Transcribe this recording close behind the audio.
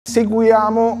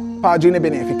seguiamo pagine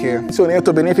benefiche. Sono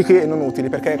detto benefiche e non utili,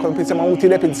 perché quando pensiamo a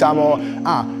utile pensiamo,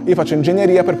 ah, io faccio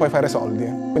ingegneria per poi fare soldi.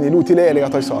 Quindi l'utile è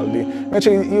legato ai soldi. Invece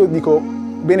io dico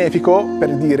benefico per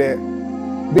dire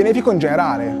benefico in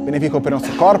generale, benefico per il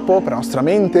nostro corpo, per la nostra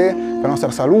mente, per la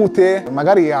nostra salute.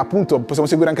 Magari appunto possiamo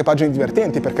seguire anche pagine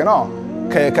divertenti, perché no?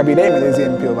 Cabilame ad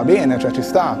esempio, va bene, cioè ci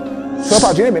sta. Sono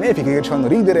pagine benefiche che ci fanno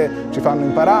ridere, ci fanno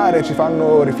imparare, ci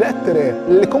fanno riflettere.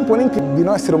 Le componenti di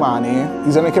noi esseri umani,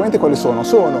 isonomicamente quali sono?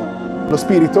 Sono lo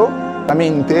spirito, la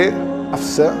mente,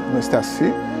 noi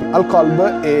stessi, al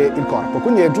colb e il corpo.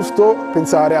 Quindi è giusto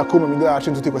pensare a come migliorarci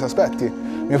in tutti questi aspetti.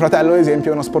 Mio fratello, ad esempio,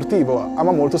 è uno sportivo,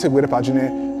 ama molto seguire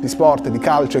pagine di sport, di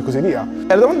calcio e così via.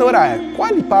 E la domanda ora è,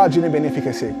 quali pagine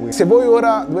benefiche segui? Se voi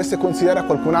ora doveste consigliare a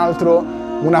qualcun altro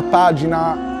una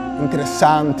pagina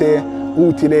interessante,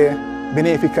 utile,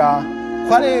 benefica,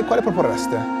 quale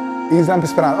proporreste? Islam per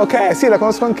Speranza. Ok, sì, la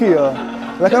conosco anch'io.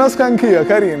 La conosco anch'io,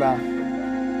 carina.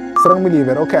 Strong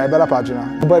Believer, ok, bella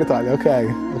pagina. Bar Italia, ok.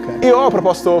 Io ho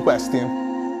proposto questi.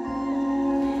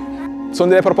 Sono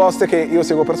delle proposte che io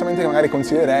seguo personalmente che magari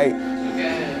consiglierei.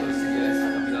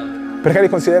 Perché li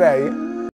consiglierei?